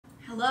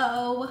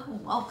Hello,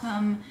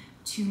 welcome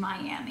to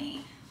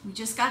Miami. We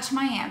just got to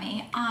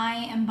Miami.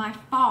 I am by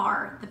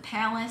far the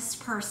palest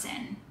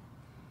person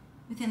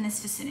within this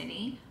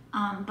vicinity,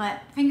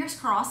 but fingers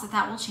crossed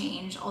that will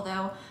change,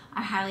 although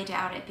I highly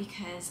doubt it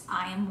because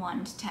I am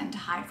one to tend to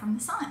hide from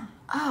the sun.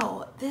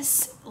 Oh,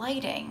 this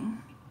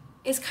lighting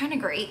is kind of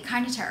great,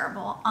 kind of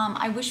terrible.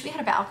 I wish we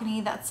had a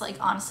balcony. That's like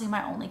honestly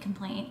my only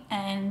complaint.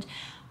 And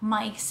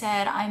Mike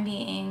said I'm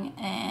being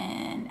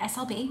an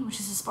SLB,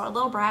 which is a spoiled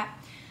little brat,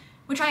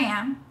 which I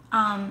am,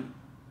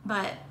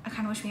 but I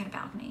kind of wish we had a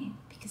balcony,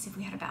 because if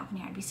we had a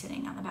balcony, I'd be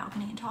sitting on the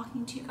balcony and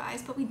talking to you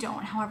guys, but we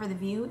don't. However, the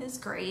view is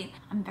great.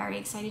 I'm very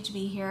excited to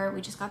be here.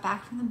 We just got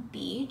back from the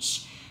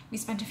beach. We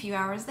spent a few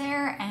hours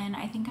there, and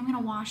I think I'm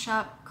gonna wash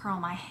up, curl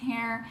my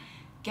hair,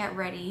 get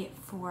ready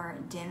for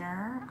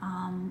dinner,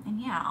 and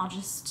yeah, I'll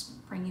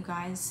just bring you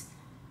guys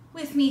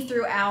with me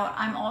throughout.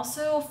 I'm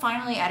also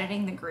finally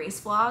editing the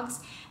Grace vlogs,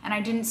 and I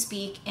didn't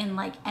speak in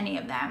like any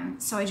of them,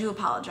 so I do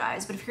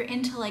apologize. But if you're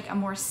into like a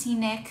more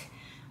scenic,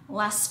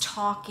 less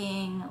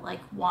talking,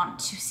 like want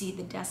to see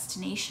the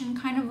destination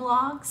kind of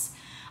vlogs,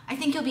 I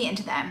think you'll be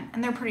into them,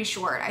 and they're pretty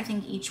short. I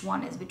think each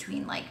one is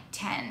between like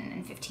 10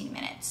 and 15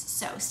 minutes,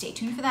 so stay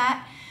tuned for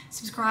that.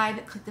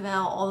 Subscribe, click the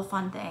bell, all the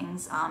fun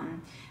things.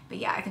 But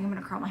yeah, I think I'm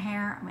gonna curl my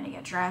hair, I'm gonna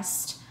get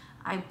dressed.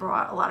 I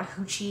brought a lot of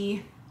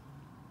Hoochie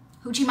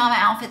Mama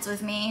outfits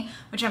with me,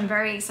 which I'm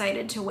very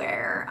excited to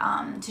wear,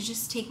 to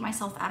just take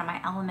myself out of my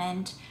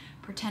element,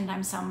 pretend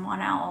I'm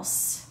someone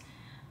else,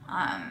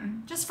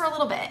 just for a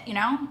little bit, you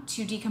know,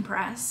 to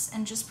decompress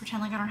and just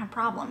pretend like I don't have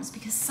problems,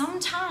 because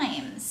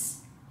sometimes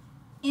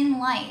in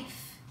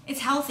life, it's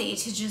healthy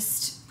to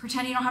just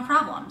pretend you don't have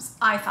problems,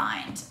 I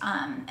find,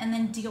 and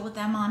then deal with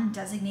them on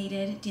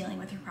designated dealing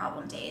with your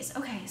problem days.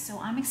 Okay, so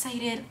I'm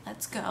excited,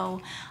 let's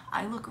go.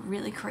 I look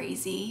really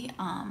crazy.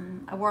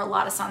 I wore a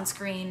lot of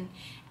sunscreen,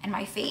 and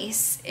my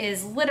face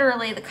is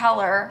literally the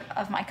color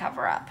of my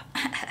cover-up.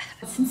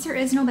 Since there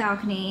is no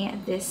balcony,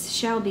 this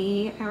shall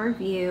be our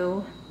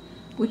view,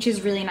 which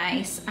is really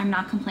nice. I'm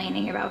not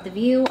complaining about the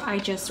view. I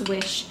just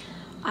wish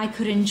I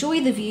could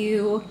enjoy the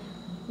view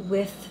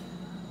with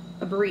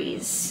a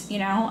breeze, you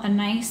know, a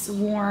nice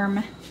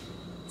warm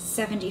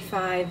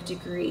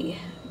 75-degree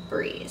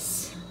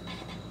breeze.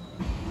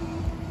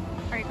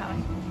 Are you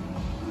coming?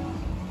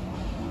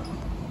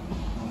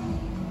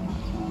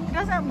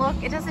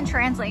 It doesn't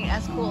translate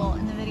as cool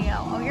in the video.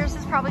 Oh, yours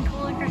is probably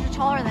cooler because you're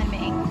taller than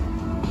me.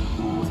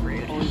 It's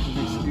rude. Always an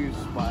excuse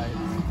why it's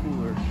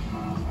cooler.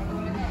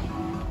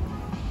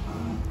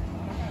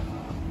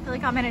 I feel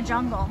like I'm in a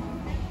jungle.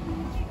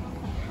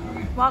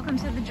 Welcome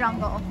to the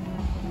jungle.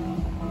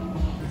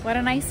 What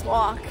a nice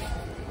walk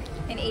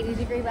in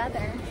 80-degree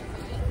weather.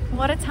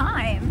 What a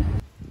time.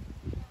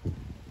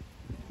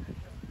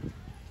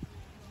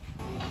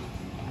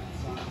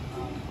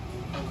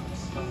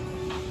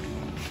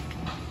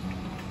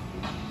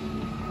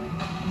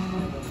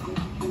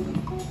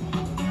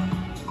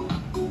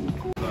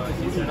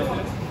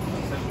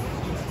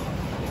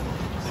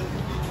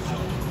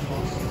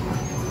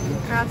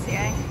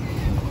 Grazie.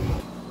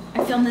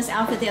 I filmed this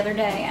outfit the other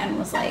day and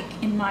was like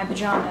in my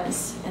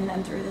pajamas and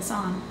then threw this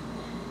on.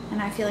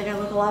 And I feel like I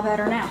look a lot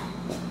better now.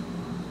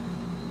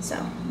 So,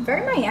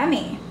 very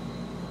Miami,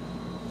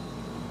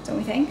 don't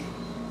we think?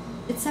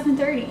 It's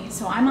 7:30,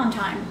 so I'm on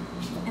time,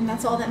 and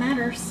that's all that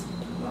matters.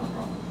 Not a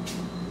problem.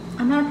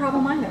 I'm not a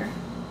problem either.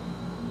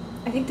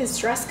 I think this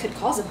dress could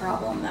cause a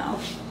problem, though.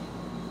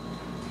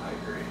 I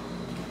agree.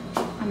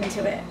 I'm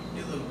into it.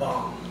 You look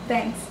bomb.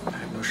 Thanks. I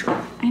have no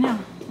shirt. I know,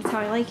 that's how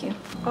I like you.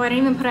 Oh, I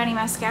didn't even put any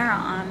mascara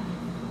on.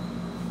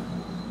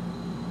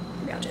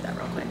 Maybe I'll do that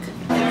real quick.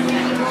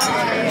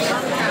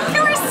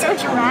 You are so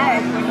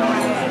dramatic.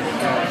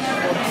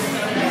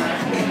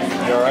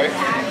 You alright?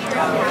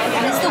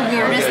 That is the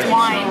weirdest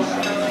wine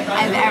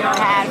I've ever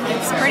had, but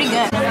it's pretty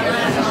good.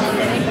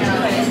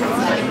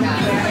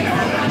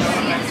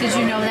 Did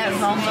you know that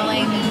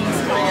vongole means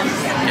lamb?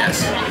 Yes.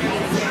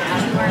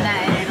 You learned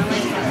that in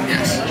Italy?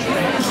 Yes.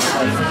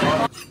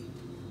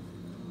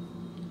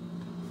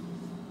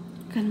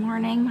 Good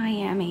morning,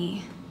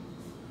 Miami.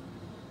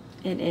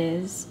 It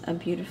is a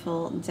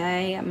beautiful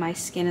day. My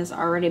skin is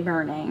already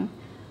burning.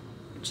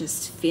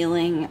 Just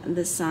feeling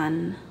the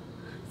sun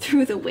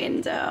through the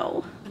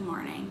window. Good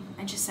morning.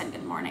 I just said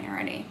good morning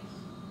already.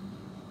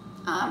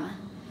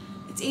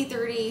 It's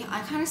 8:30.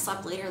 I kind of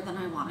slept later than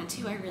I wanted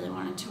to. I really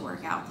wanted to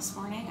work out this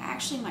morning. I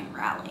actually might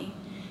rally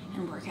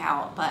and work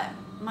out, but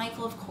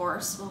Michael, of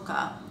course, woke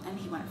up and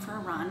he went for a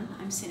run.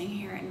 I'm sitting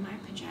here in my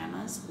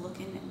pajamas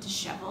looking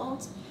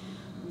disheveled,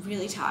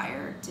 really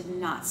tired, did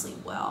not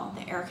sleep well.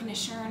 The air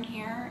conditioner in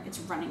here, it's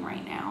running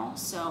right now,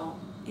 so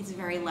it's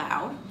very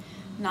loud.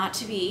 Not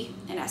to be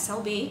an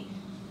SLB,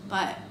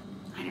 but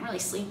I didn't really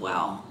sleep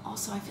well.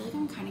 Also, I feel like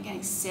I'm kind of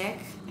getting sick.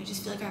 I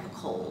just feel like I have a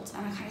cold,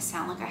 and I kind of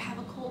sound like I have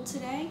a cold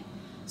today.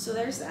 So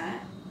there's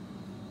that.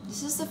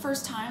 This is the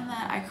first time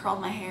that I curled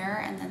my hair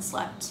and then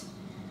slept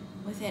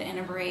with it in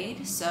a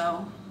braid,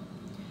 so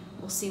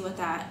we'll see what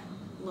that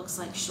looks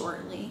like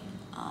shortly.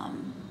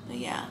 But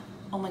yeah,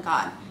 oh my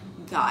God,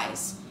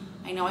 guys,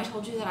 I know I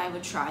told you that I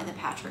would try the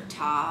Patrick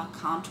Ta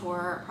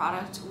contour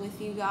product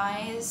with you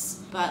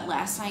guys, but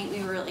last night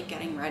we were like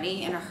getting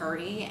ready in a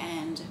hurry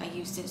and I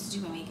used it to do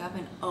my makeup,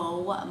 and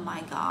oh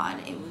my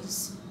god, it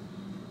was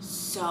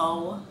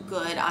so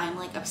good. I'm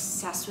like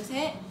obsessed with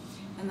it.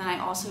 And then I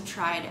also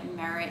tried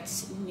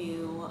Merit's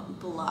new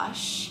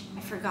blush.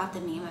 I forgot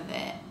the name of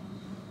it,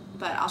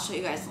 but I'll show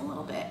you guys in a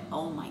little bit.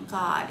 Oh my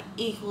god,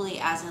 equally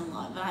as in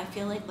love. And I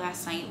feel like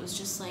last night was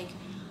just like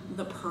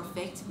the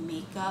perfect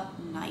makeup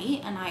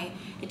night, and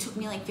it took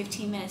me like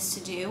 15 minutes to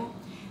do,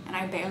 and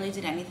I barely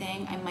did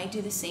anything. I might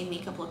do the same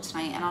makeup look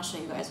tonight, and I'll show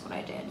you guys what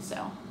I did.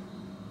 So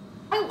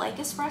I like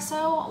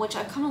espresso, which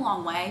I've come a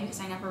long way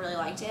because I never really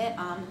liked it,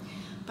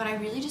 but I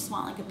really just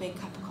want like a big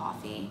cup of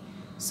coffee,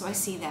 so I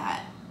see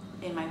that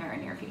in my very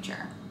near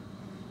future.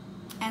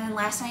 And then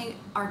last night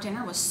our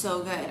dinner was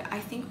so good. I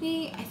think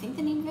the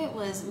name of it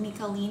was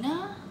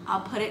Michelina.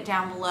 I'll put it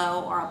down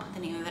below, or I'll put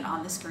the name of it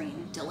on the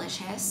screen.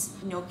 Delicious.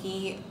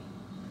 Gnocchi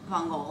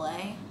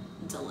vongole,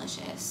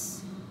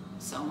 delicious.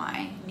 So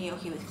my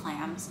gnocchi with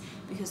clams,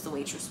 because the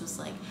waitress was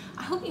like,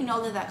 I hope you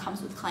know that that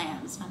comes with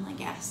clams. And I'm like,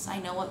 yes, I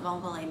know what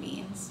vongole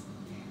means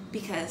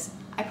because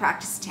I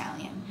practice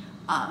Italian.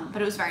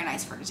 But it was very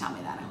nice for her to tell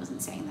me that. I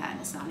wasn't saying that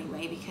in a snotty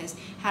way, because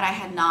had I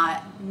had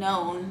not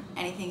known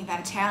anything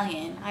about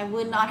Italian, I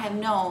would not have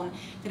known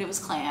that it was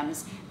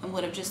clams and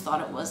would have just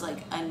thought it was like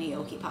a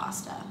gnocchi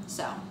pasta.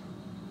 So,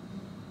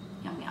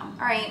 yum yum.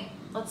 All right,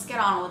 let's get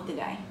on with the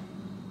day.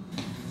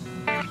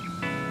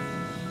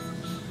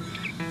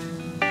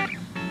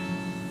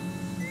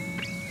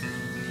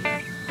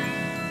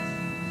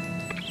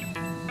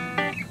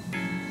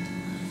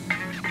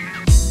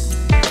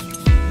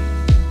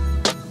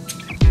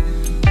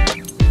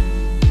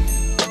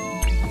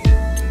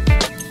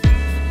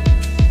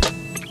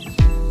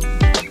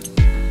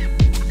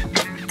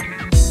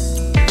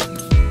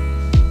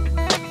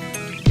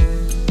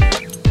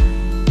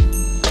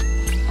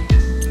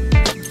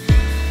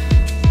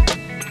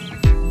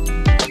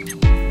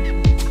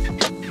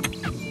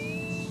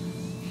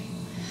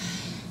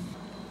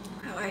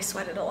 I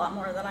sweated a lot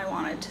more than I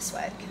wanted to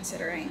sweat,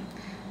 considering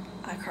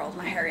I curled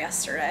my hair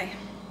yesterday.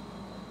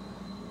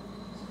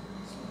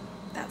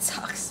 That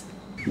sucks.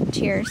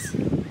 Cheers.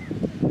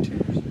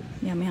 Cheers.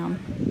 Yum yum.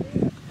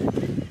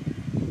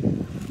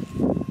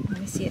 Let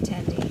me see a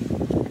tendy.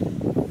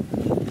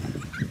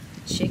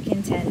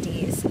 Chicken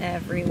tendies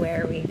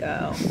everywhere we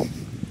go.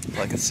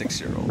 Like a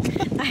 6-year-old.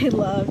 I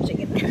love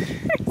chicken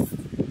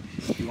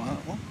tenders. You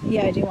want one?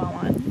 Yeah, I do want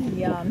one.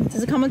 Yum.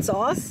 Does it come with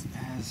sauce? It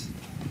has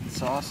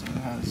sauce and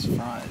it has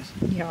fries.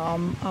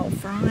 Yum. Oh,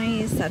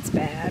 fries. That's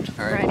bad.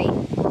 All right. Ready.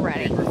 We're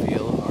ready. Big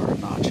reveal our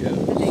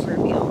nachos. The big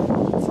reveal.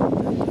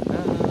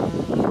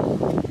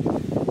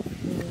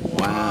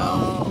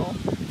 Wow.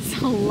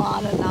 It's a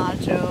lot of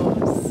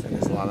nachos. That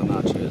is a lot of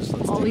nachos.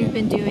 Let's All dig we've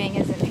in. been doing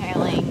is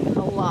inhaling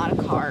a lot of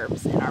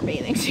carbs in our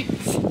bathing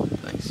suits.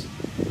 Nice.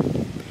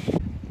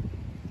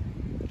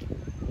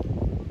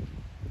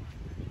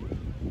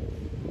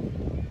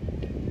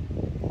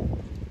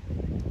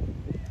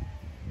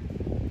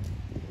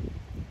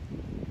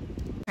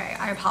 Okay,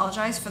 I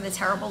apologize for the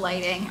terrible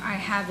lighting. I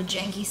have a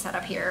janky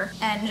setup here,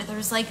 and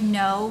there's like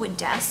no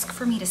desk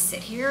for me to sit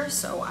here,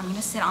 so I'm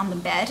gonna sit on the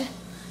bed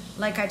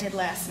like I did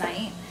last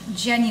night.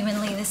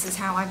 Genuinely, this is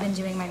how I've been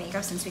doing my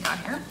makeup since we got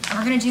here. And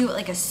we're gonna do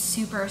like a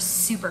super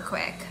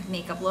quick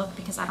makeup look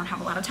because I don't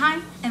have a lot of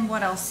time. And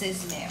what else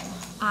is new?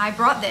 I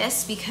brought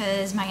this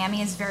because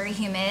Miami is very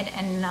humid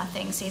and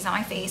nothing stays on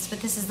my face, but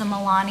this is the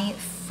Milani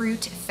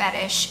Fruit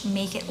Fetish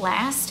Make It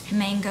Last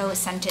Mango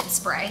Scented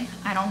Spray.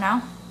 I don't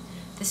know.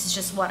 This is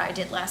just what I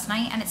did last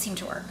night and it seemed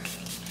to work.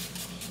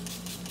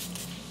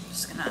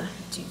 Just gonna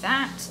do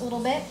that a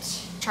little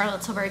bit.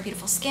 Charlotte Tilbury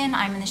Beautiful Skin.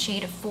 I'm in the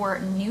shade 4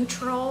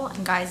 Neutral.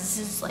 And guys, this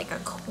is like a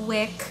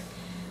quick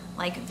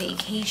like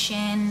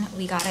vacation.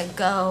 We gotta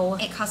go.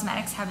 It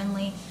Cosmetics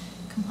Heavenly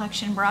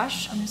Complexion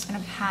Brush. I'm just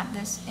gonna pat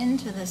this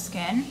into the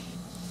skin.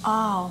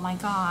 Oh my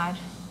God.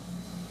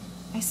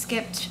 I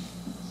skipped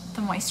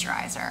the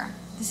moisturizer.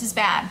 This is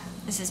bad.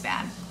 This is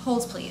bad.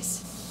 Holds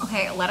please.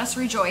 Okay, let us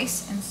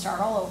rejoice and start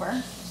all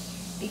over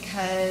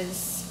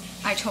because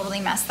I totally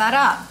messed that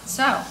up.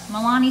 So,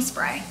 Milani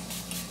spray.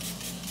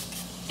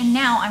 And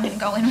now I'm gonna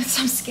go in with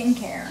some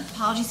skincare.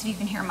 Apologies if you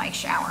can hear Mike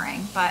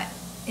showering, but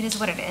it is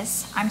what it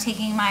is. I'm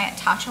taking my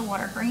Tatcha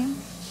water cream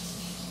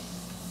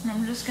and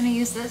I'm just gonna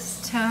use this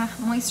to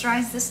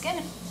moisturize the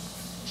skin.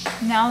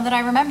 Now that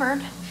I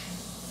remembered,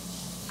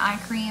 eye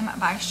cream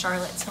by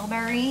Charlotte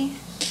Tilbury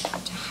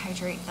to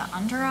hydrate the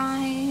under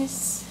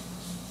eyes.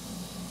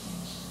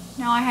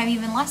 Now I have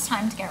even less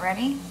time to get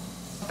ready.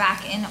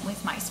 Back in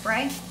with my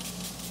spray.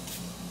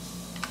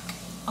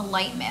 A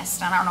light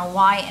mist. I don't know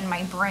why in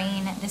my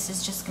brain this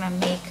is just gonna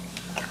make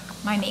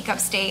my makeup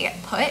stay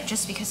put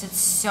just because it's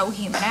so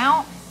humid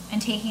out.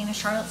 And taking the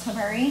Charlotte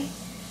Tilbury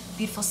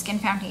Beautiful Skin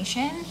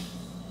Foundation.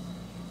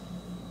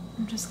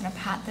 I'm just gonna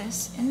pat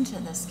this into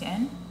the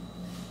skin.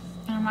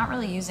 And I'm not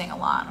really using a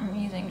lot. I'm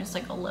using just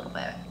like a little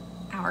bit.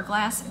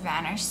 Hourglass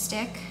Vanish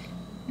Stick.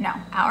 No,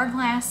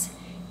 Hourglass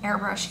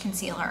airbrush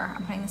concealer.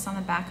 I'm putting this on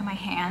the back of my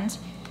hand,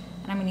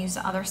 and I'm gonna use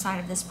the other side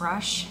of this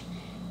brush,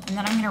 and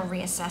then I'm gonna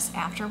reassess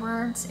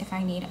afterwards if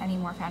I need any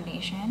more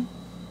foundation.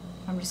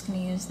 I'm just gonna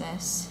use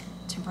this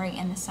to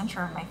brighten the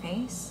center of my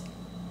face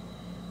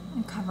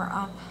and cover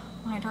up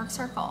my dark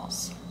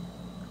circles.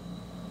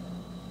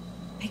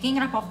 Picking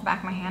it up off the back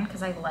of my hand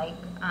because I like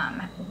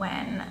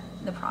when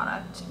the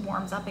product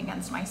warms up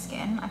against my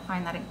skin. I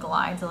find that it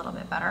glides a little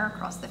bit better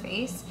across the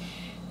face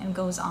and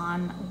goes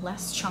on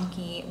less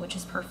chunky, which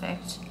is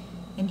perfect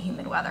in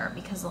humid weather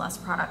because the less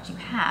product you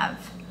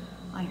have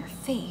on your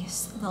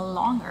face, the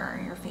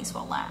longer your face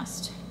will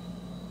last.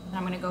 And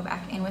I'm gonna go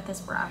back in with this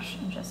brush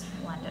and just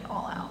blend it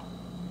all out.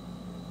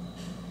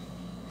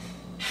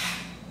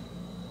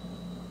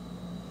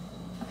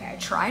 Okay, I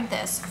tried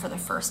this for the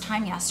first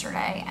time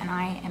yesterday and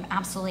I am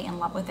absolutely in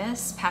love with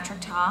this.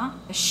 Patrick Ta,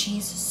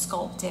 She's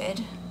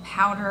Sculpted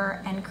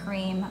Powder and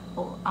Cream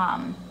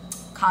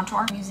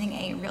Contour. I'm using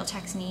a Real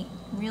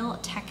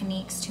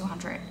Techniques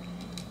 200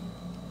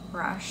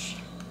 brush.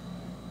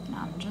 And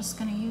I'm just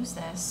gonna use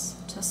this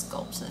to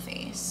sculpt the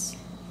face.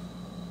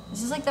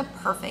 This is like the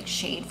perfect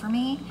shade for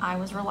me. I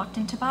was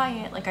reluctant to buy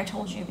it, like I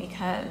told you,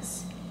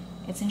 because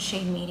it's in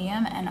shade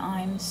medium and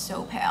I'm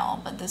so pale,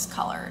 but this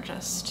color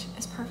just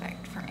is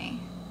perfect for me.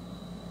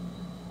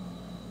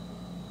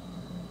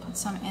 Put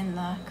some in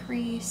the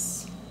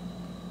crease.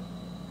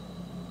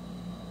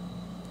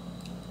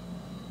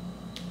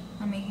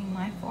 I'm making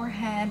my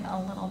forehead a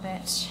little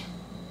bit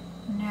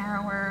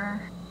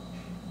narrower.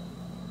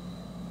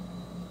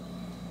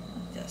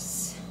 Like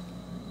this.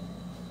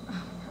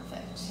 Oh,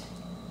 perfect.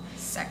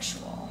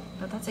 Sexual,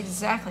 but that's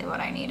exactly what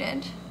I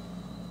needed.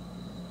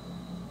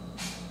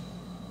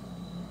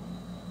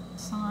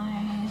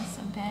 Size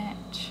a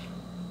bit,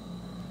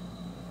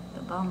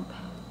 the bump.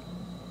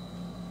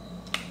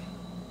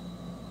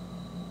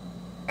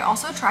 I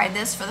also tried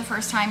this for the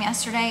first time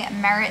yesterday,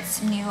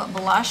 Merit's new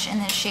blush in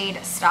the shade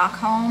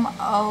Stockholm.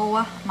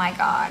 Oh my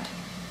God,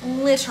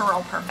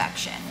 literal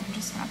perfection. I'm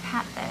just gonna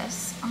pat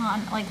this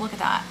on, like, look at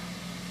that.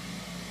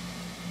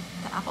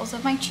 The apples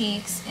of my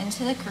cheeks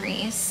into the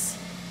crease.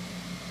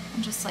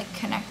 I'm just like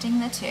connecting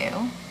the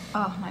two.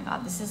 Oh my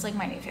God, this is like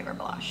my new favorite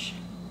blush,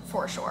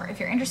 for sure. If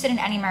you're interested in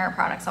any Merit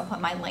products, I'll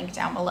put my link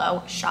down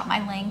below. Shop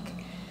my link.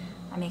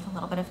 I make a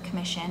little bit of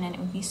commission and it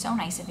would be so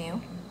nice of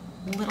you.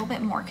 A little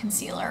bit more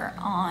concealer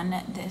on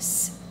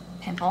this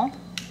pimple.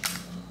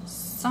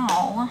 So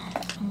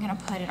I'm gonna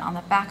put it on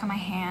the back of my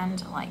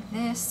hand like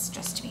this,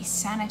 just to be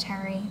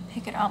sanitary.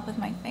 Pick it up with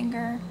my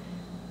finger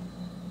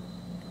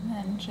and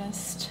then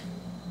just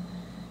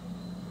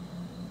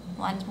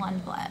blend,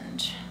 blend,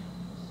 blend.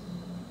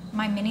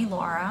 My mini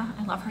Laura,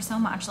 I love her so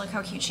much. Look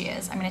how cute she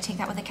is. I'm gonna take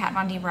that with a Kat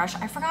Von D brush.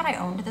 I forgot I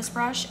owned this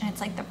brush and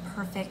it's like the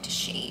perfect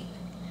shape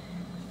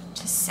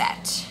to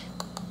set.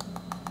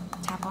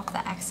 Tap off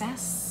the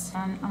excess.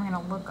 And I'm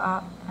gonna look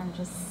up and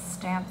just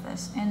stamp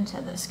this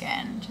into the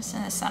skin, just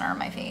in the center of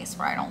my face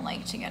where I don't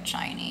like to get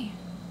shiny.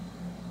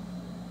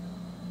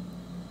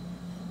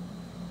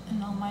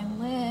 And on my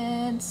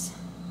lids,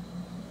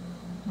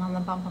 and on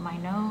the bump of my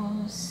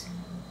nose.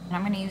 And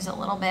I'm gonna use a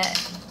little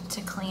bit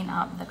to clean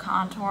up the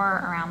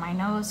contour around my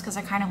nose because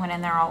I kind of went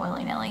in there all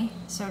willy-nilly.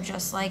 So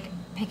just like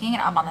picking it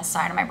up on the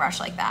side of my brush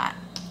like that.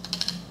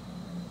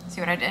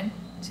 See what I did?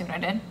 See what I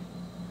did?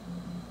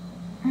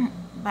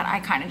 But I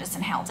kind of just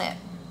inhaled it,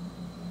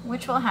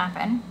 which will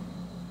happen.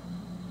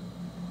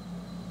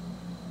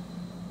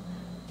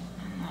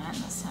 And then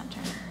in the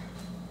center.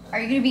 Are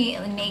you gonna be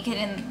naked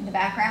in the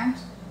background?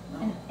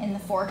 No. In the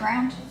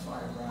foreground?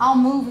 I'll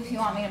move if you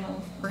want me to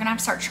move. We're gonna have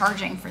to start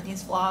charging for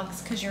these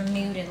vlogs because you're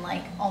nude in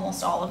like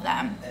almost all of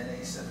them.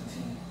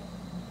 NA17.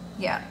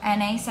 Yeah,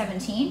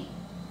 NA17?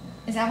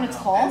 Is that what it's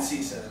called?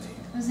 NC17.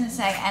 I was gonna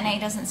say NA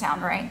doesn't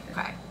sound right.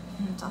 Okay,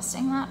 I'm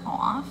dusting that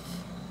off.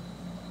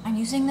 I'm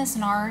using this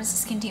NARS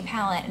Skin Deep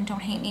palette, and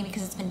don't hate me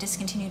because it's been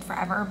discontinued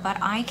forever, but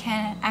I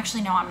can,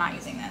 actually no, I'm not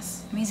using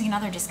this. I'm using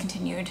another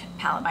discontinued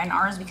palette by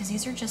NARS because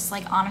these are just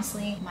like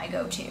honestly my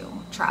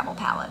go-to travel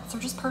palettes.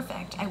 They're just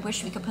perfect. I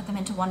wish we could put them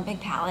into one big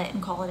palette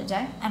and call it a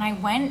day. And I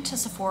went to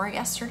Sephora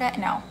yesterday,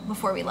 no,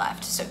 before we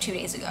left, so 2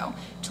 days ago,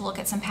 to look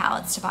at some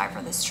palettes to buy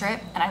for this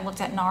trip, and I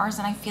looked at NARS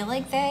and I feel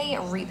like they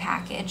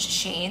repackaged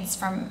shades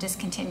from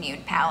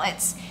discontinued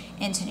palettes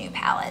into new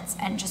palettes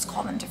and just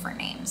call them different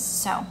names.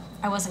 So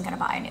I wasn't gonna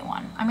buy a new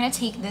one. I'm gonna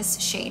take this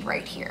shade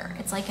right here.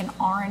 It's like an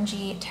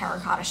orangey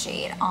terracotta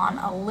shade on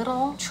a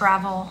little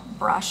travel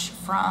brush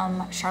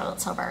from Charlotte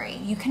Tilbury.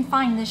 You can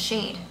find this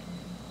shade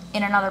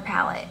in another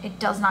palette. It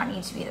does not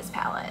need to be this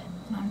palette.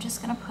 And I'm just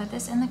gonna put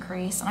this in the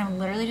crease and I'm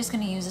literally just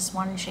gonna use this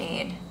one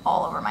shade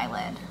all over my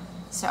lid.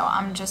 So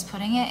I'm just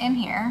putting it in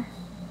here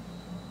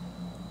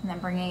and then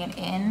bringing it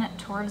in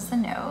towards the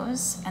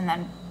nose and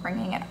then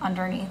bringing it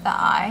underneath the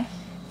eye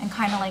and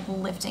kind of like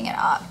lifting it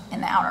up in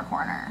the outer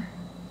corner.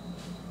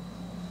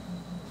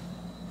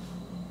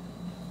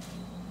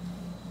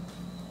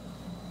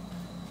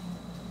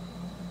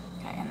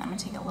 Okay, and then I'm gonna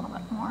take a little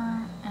bit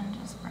more and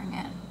just bring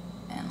it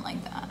in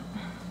like that.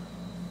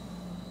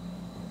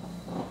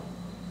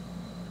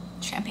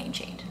 Champagne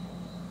shade,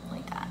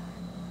 like that.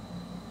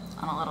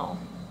 on a little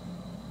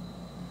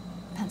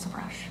pencil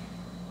brush.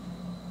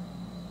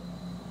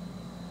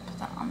 Put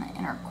that on the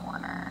inner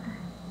corner.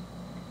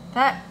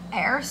 That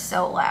air is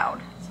so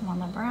loud. Some on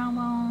the brow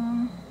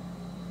bone.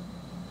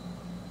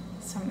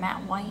 Some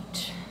matte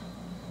white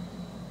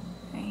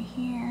right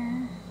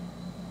here.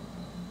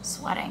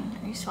 Sweating.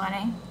 Are you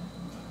sweating?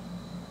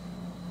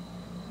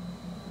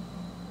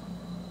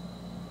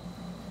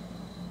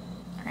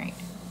 All right,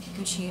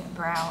 Gucci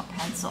brow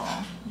pencil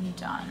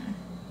done.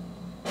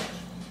 I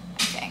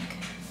think.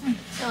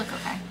 They look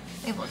okay.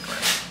 They look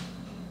gross.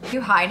 Are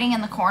you hiding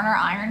in the corner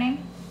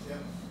ironing? Yep.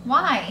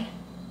 Why?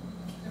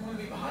 I want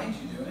to be behind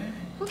you doing it.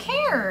 Who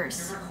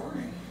cares? You're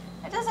recording.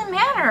 It doesn't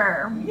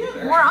matter.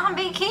 Matter. We're on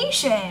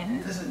vacation.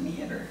 It doesn't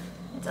matter.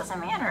 It doesn't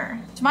matter.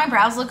 Do my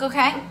brows look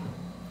okay?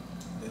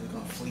 They look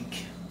on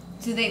fleek.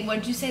 Do they? What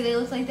did you say they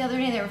looked like the other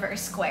day? They were very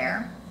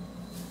square.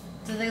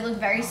 Do they look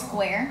very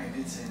square? I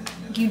did say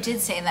that. You did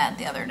say that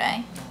the other day.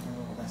 I don't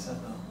remember what I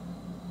said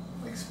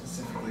though. Like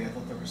specifically, I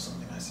thought there was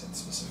something I said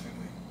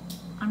specifically.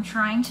 I'm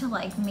trying to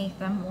like make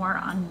them more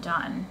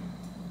undone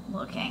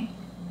looking.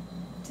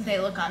 Do they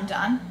look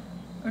undone?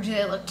 Or do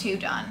they look too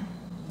done?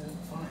 They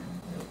look fine.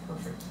 They look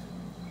perfect.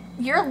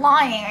 You're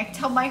lying. I can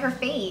tell by your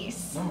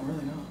face. No,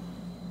 really not.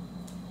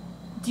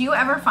 Do you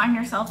ever find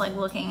yourself like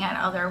looking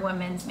at other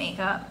women's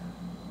makeup?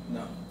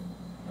 No.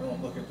 I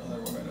don't look at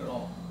other women at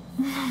all.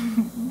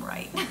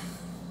 Right.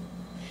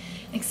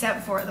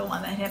 Except for the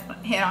one that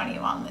hit on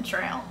you on the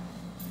trail.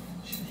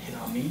 She didn't hit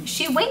on me.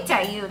 She winked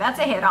at you. That's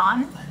a hit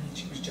on. I mean,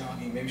 she was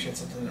jogging. Maybe she had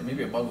something, or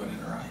maybe a bug went in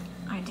her eye.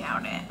 I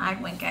doubt it.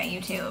 I'd wink at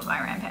you too if I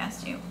ran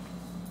past you.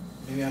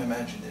 Maybe I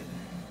imagined it.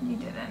 You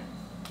didn't.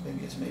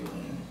 Maybe it's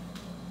Maybelline.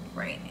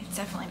 Right. It's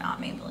definitely not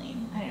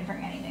Maybelline. I didn't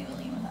bring any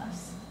Maybelline with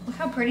us. Look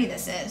how pretty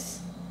this is.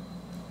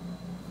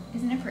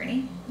 Isn't it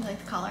pretty? You like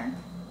the color?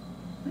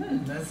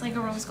 It's like a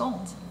rose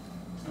gold.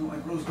 I don't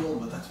like rose gold,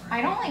 but that's pretty.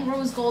 I don't like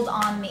rose gold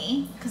on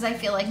me because I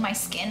feel like my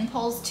skin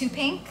pulls too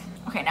pink.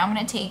 Okay, now I'm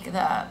gonna take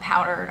the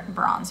powdered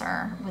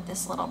bronzer with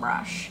this little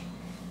brush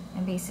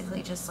and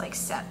basically just like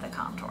set the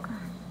contour.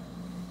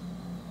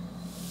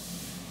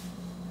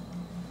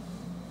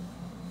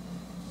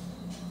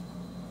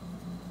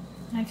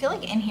 And I feel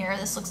like in here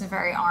this looks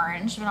very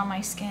orange, but on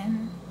my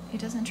skin it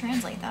doesn't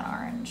translate that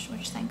orange,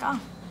 which thank God.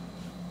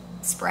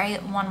 Spray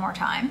it one more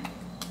time.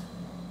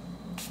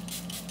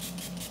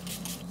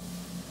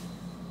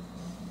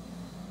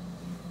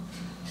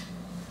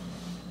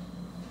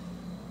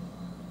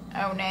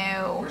 Oh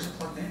no. Where's it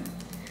plugged in?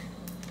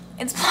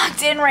 It's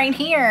plugged in right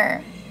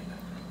here.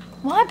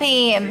 What,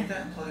 babe? Take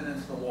that and plug it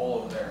into the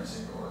wall over there and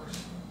see if it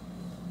works.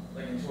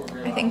 Like into a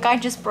real I think I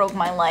just broke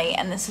my light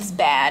and this is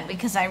bad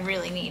because I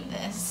really need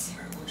this.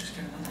 We'll just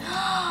get another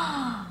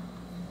one.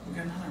 We'll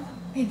get another one.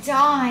 It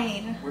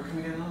died. Where can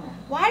we get another one?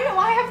 Why do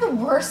I have the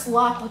worst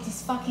luck with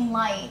these fucking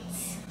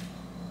lights?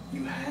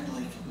 You had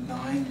like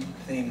 9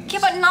 things. Yeah,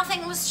 but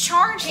nothing was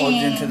charging. Plugged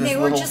into this they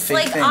were little just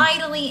fake like thing.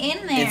 idly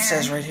in there. It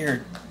says right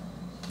here,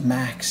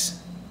 max.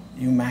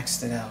 You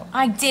maxed it out.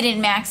 I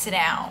didn't max it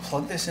out.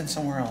 Plug this in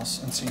somewhere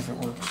else and see if it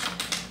works.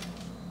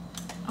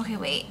 Okay,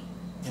 wait.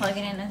 Yeah. Plug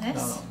it into this?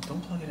 No,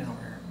 don't plug it in over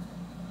here.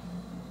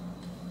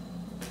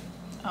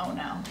 Oh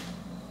no.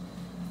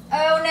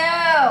 Oh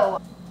no!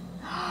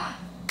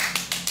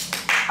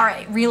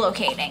 Alright,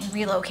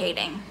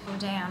 relocating. Oh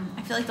damn,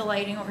 I feel like the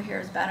lighting over here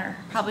is better.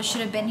 Probably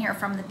should have been here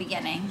from the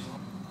beginning.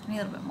 I need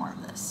a little bit more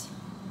of this.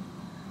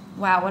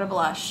 Wow, what a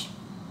blush.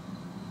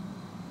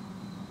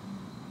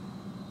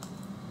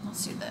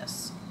 Let's do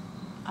this.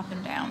 Up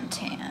and down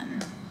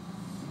tan.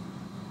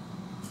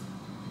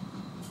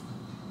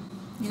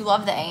 You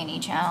love the A&E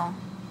channel.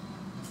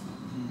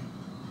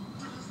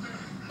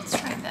 Let's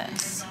try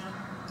this.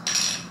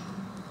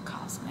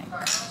 Cosmic.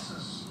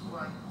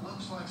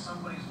 Looks like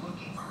somebody's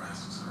looking.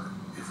 Harasses her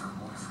if her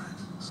boyfriend.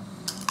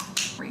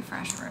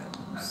 Refresh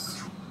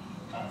rose.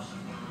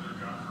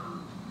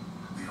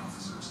 The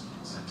officers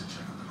sent to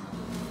check on the girl.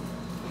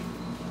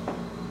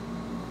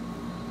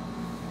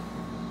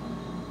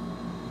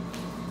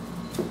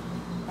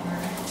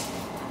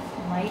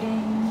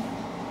 Lighting.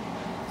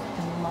 I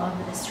love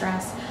this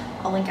dress.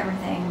 I'll link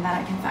everything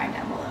that I can find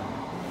down below.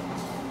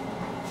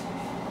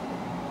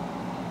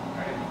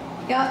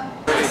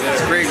 Yep.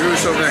 That's Grey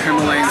Goose over the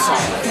Himalayan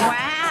salt.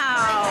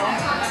 Wow.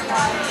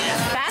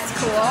 That's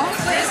cool.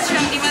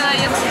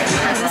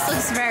 This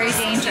looks very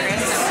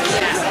dangerous.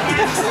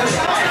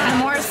 The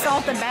more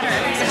salt, the better.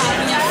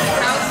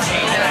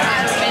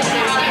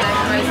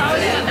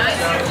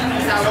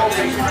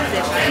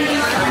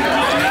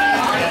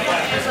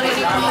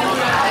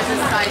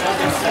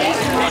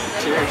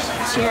 Cheers.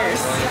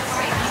 Cheers.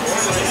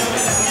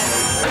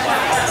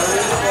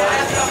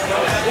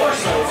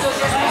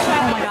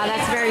 Oh my god,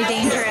 that's very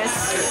dangerous.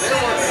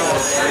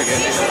 Very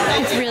good.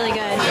 It's really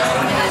good. These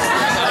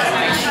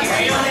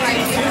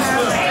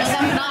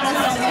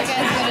empanadas don't look as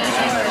good as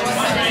yours.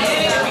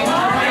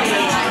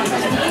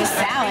 These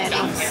salad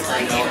is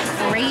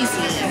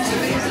crazy.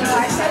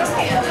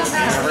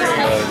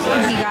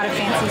 He got a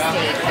fancy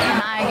steak,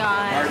 and I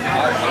got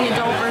the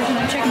adult version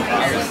of chicken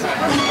fingers.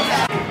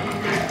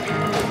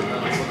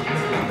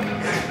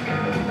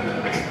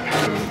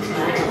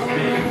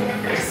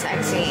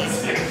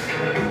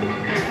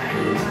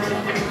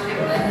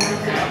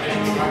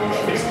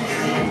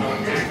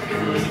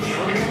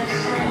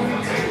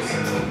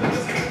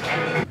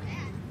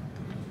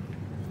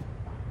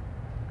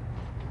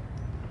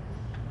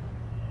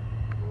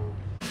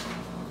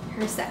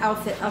 Here's the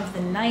outfit of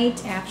the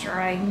night after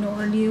I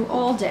ignored you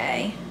all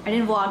day. I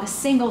didn't vlog a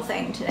single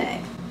thing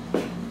today.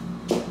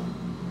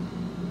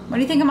 What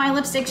do you think of my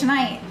lipstick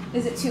tonight?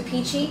 Is it too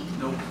peachy?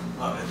 Nope,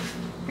 love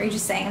it. Are you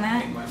just saying I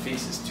that? think my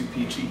face is too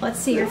peachy. Let's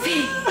see your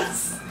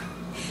face.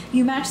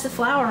 You match the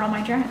flower on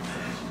my dress.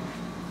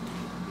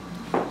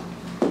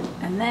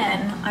 And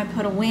then I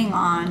put a wing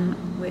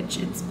on, which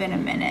it's been a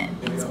minute.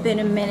 It's been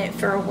a minute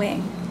for a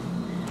wing.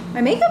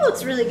 My makeup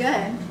looks really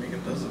good.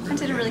 Makeup does look I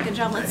did a really good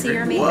job. Let's see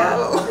your Whoa.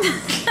 makeup.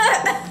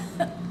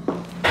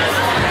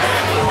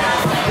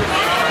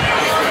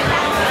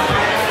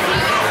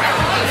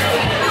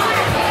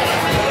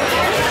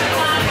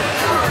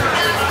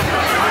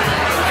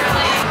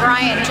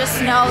 Brian, just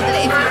know that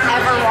if you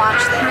ever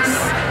watch this,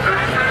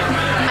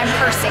 I'm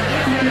cursing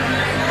you.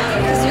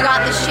 Because you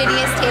got the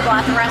shittiest table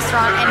at the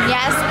restaurant, and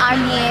yes,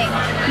 I'm being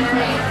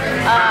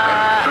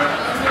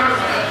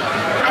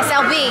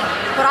SLB,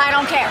 but I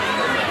don't care.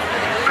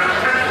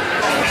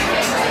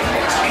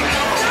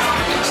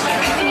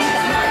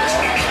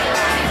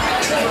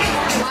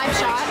 Live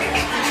shot.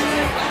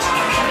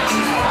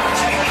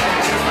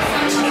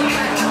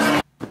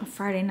 A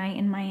Friday night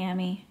in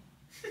Miami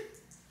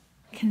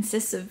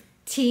consists of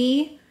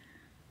tea,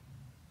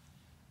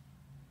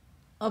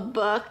 a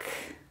book,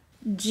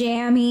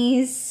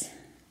 jammies,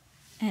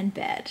 and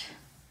bed.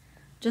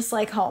 Just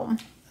like home.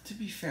 To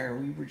be fair,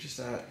 we were just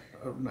at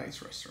a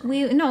nice restaurant.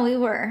 We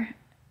were.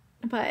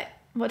 But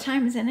what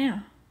time is it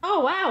now?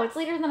 Oh wow, it's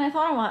later than I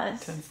thought it was.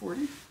 10:40?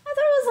 I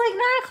thought it was like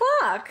 9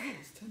 o'clock.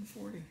 It's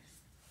 10:40.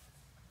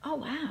 Oh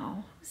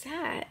wow, who's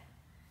that?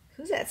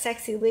 Who's that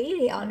sexy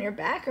lady on your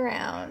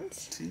background?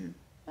 Dude.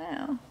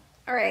 Wow.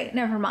 All right,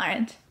 never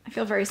mind. I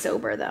feel very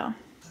sober though.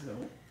 I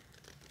don't.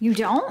 You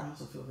don't? I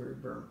also feel very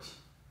burnt.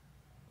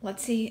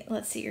 Let's see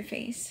your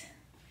face.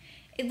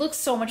 It looks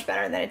so much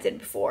better than it did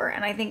before,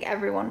 and I think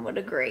everyone would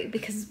agree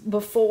because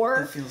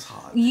before It feels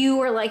hot. you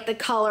were like the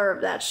color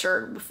of that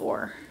shirt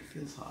before. It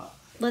feels hot.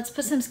 Let's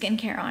put some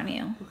skincare on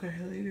you. Okay,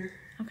 later.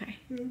 Okay.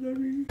 No,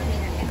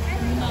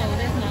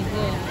 that's not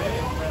good.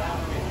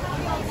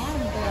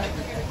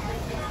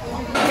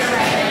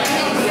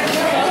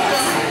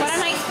 What a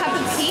nice cup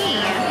of tea.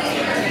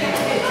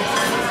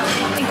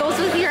 It goes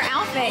with your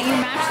outfit. You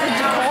match the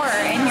decor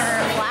and your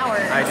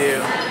flowers. I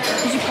do.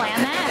 Did you plan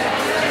that?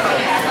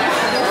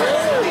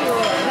 Ooh,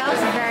 that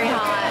was very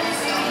hot.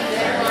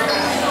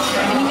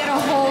 And you get a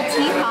whole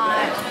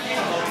teapot.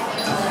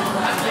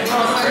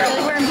 You're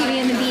really wearing Beauty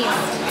and the Beast.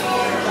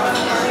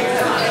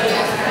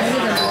 Look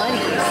at the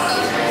bloodies.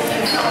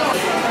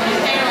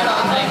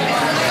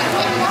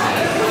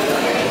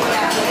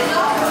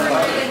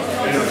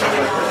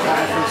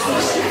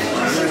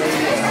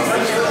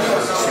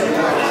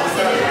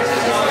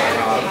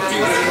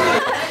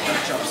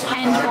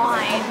 And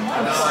wine,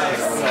 of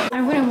course.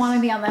 I wouldn't want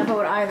to be on that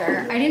boat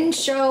either. I didn't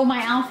show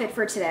my outfit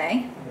for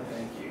today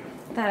Thank you.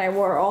 that I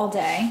wore all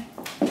day.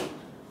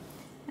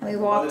 And we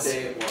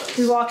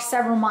walked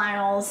several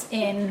miles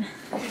in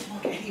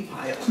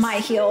my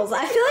heels.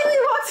 I feel like we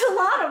walked a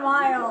lot of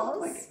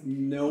miles.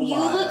 No You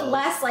miles. look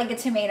less like a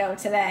tomato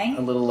today.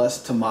 A little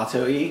less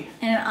tomato-y.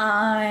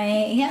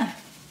 And yeah.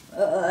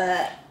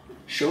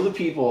 Show the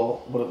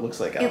people what it looks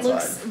like outside. It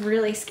looks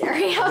really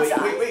scary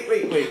outside.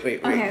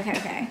 Wait.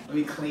 Okay. Let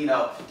me clean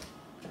up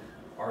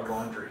our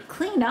laundry.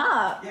 Clean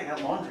up. Yeah, I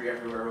got laundry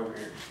everywhere over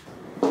here.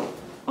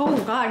 Oh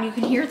God, you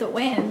can hear the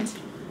wind.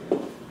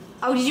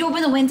 Oh, did you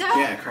open the window?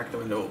 Yeah, crack the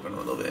window open a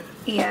little bit.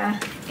 Yeah,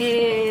 it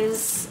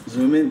is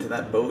Zoom into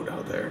that boat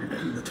out there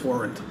in the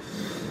torrent.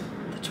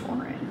 the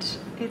torrent.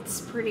 It's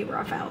pretty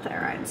rough out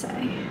there, I'd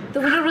say. The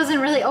window doesn't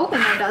really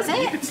open though, does You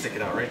it? can stick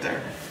it out right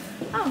there.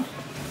 Oh.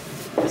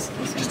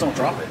 Just don't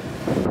drop it.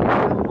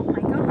 Oh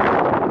my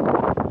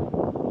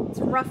God. It's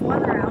rough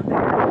weather out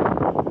there.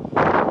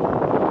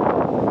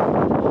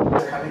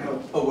 They're having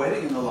a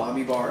wedding in the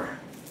lobby bar.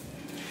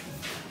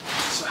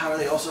 So how are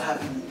they also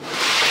having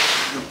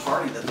the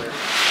party that they're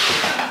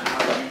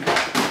having?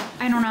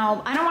 I don't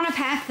know. I don't want to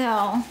pack though.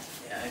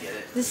 Yeah, I get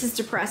it. This is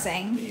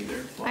depressing. Me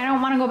either. I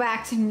don't want to go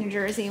back to New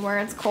Jersey where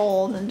it's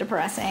cold and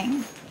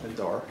depressing. And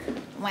dark.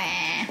 Wah. You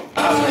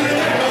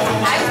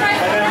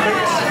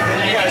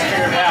guys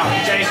figure it out.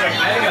 Jason,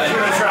 I think I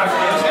threw the truck. We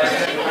gotta do it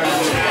again.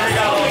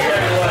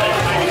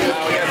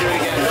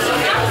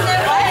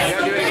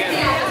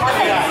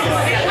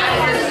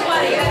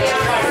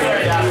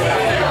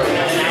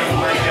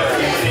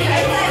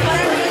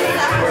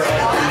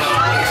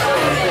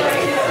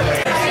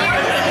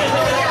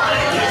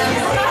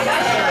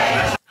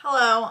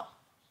 Hello,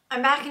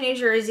 I'm back in New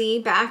Jersey,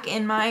 back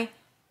in my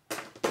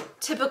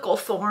typical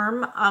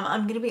form.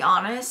 I'm gonna be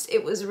honest,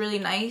 it was really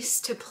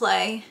nice to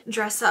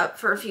dress up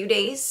for a few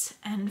days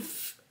and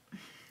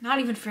not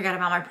even forget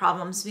about my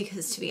problems,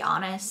 because to be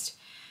honest,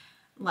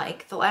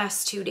 like the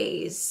last 2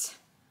 days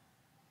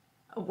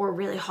were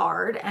really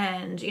hard,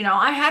 and you know,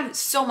 I had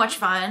so much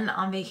fun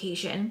on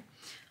vacation,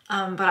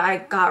 but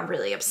I got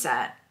really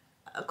upset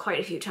quite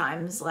a few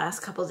times the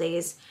last couple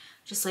days.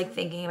 just like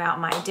thinking about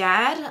my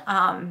dad.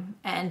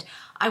 And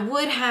I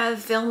would have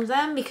filmed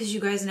them because you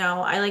guys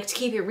know I like to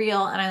keep it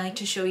real and I like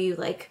to show you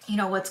like, you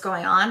know, what's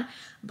going on.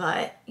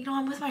 But, you know,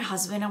 I'm with my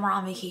husband and we're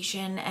on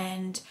vacation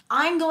and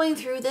I'm going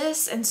through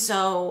this and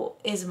so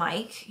is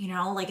Mike, you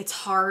know, like it's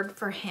hard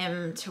for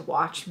him to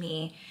watch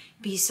me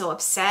be so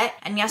upset.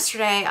 And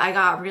yesterday I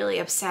got really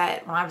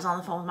upset when I was on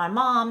the phone with my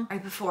mom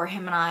right before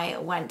him and I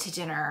went to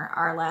dinner,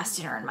 our last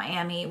dinner in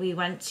Miami. We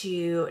went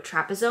to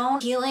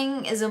Trapezoid.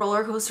 Healing is a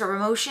roller coaster of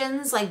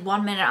emotions. Like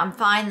 1 minute I'm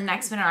fine, the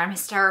next minute I'm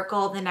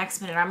hysterical, the next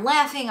minute I'm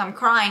laughing, I'm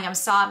crying, I'm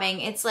sobbing.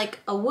 It's like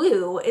a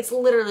woo. It's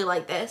literally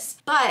like this.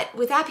 But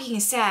with that being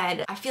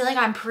said, I feel like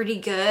I'm pretty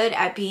good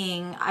at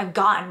I've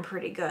gotten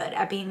pretty good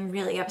at being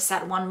really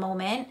upset one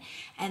moment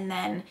and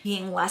then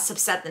being less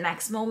upset the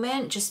next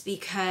moment, just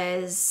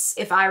because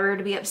if I were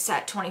to be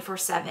upset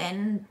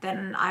 24/7,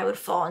 then I would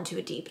fall into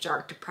a deep,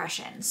 dark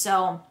depression.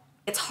 So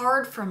it's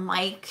hard for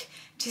Mike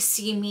to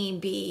see me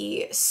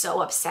be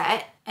so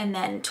upset and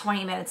then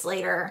 20 minutes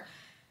later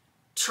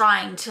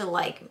trying to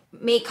like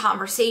make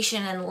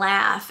conversation and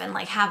laugh and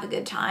like have a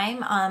good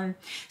time.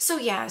 So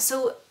yeah,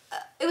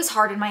 it was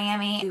hard in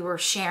Miami. We were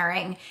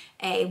sharing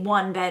a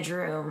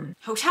 1-bedroom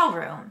hotel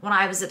room. When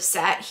I was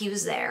upset, he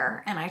was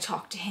there and I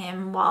talked to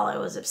him while I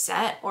was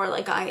upset, or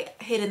like I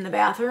hid in the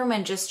bathroom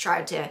and just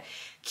tried to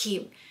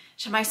keep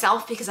to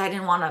myself because I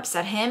didn't want to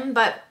upset him.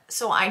 But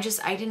so I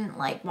didn't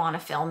like want to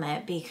film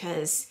it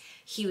because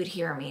he would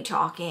hear me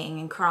talking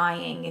and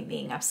crying and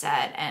being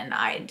upset and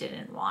I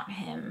didn't want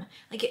him,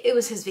 like it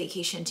was his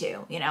vacation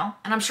too, you know?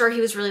 And I'm sure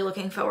he was really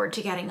looking forward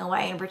to getting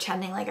away and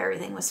pretending like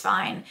everything was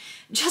fine,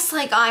 just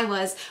like I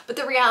was. But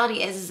the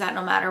reality is that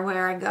no matter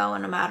where I go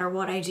and no matter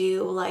what I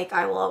do, like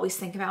I will always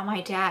think about my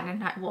dad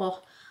and I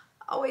will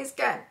always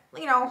get,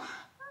 you know,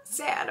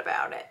 sad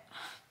about it.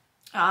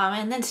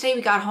 And then today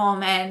we got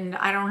home and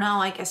I don't know,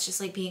 I guess just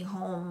like being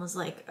home was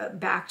like a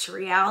back to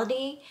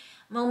reality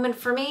moment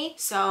for me.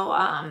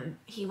 So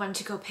he went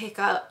to go pick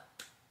up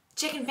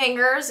chicken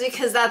fingers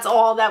because that's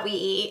all that we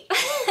eat.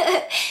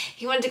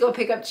 He went to go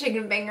pick up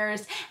chicken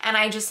fingers and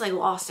I just like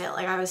lost it.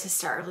 Like I was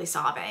hysterically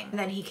sobbing. And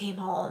then he came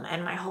home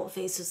and my whole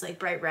face was like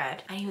bright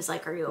red and he was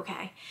like, "Are you okay?"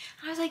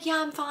 And I was like,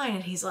 "Yeah, I'm fine."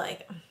 And he's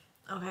like,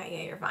 "Okay,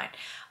 yeah, you're fine."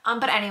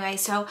 But anyway,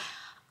 so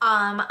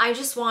I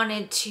just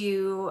wanted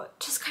to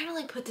just kind of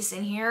like put this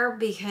in here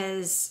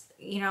because,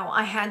 you know,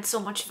 I had so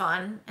much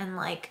fun and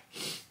like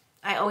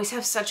I always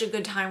have such a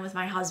good time with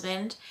my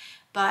husband,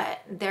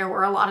 but there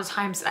were a lot of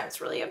times that I was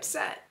really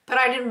upset. But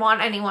I didn't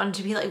want anyone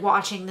to be like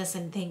watching this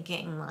and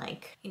thinking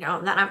like, you know,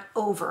 that I'm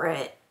over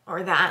it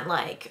or that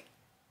like,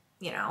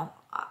 you know,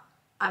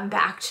 I'm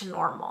back to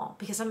normal,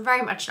 because I'm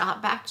very much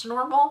not back to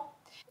normal.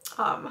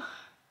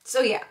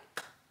 So yeah,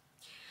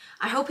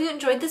 I hope you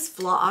enjoyed this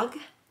vlog.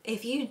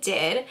 If you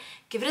did,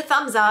 give it a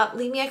thumbs up,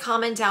 leave me a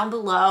comment down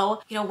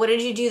below. You know, what did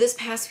you do this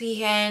past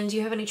weekend? Do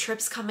you have any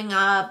trips coming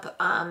up?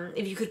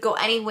 If you could go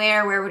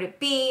anywhere, where would it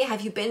be? Have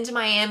you been to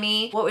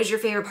Miami? What was your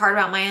favorite part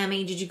about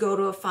Miami? Did you go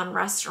to a fun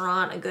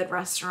restaurant, a good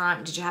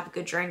restaurant? Did you have a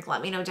good drink?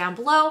 Let me know down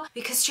below,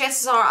 because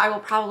chances are I will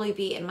probably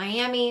be in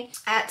Miami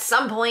at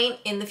some point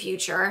in the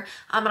future,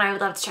 and I would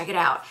love to check it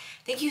out.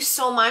 Thank you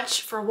so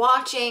much for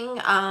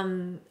watching,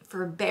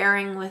 for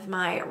bearing with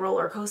my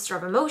roller coaster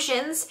of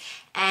emotions,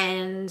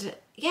 and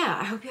yeah,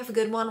 I hope you have a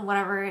good one,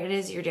 whatever it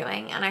is you're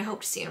doing, and I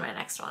hope to see you in my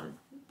next one.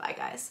 Bye,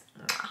 guys.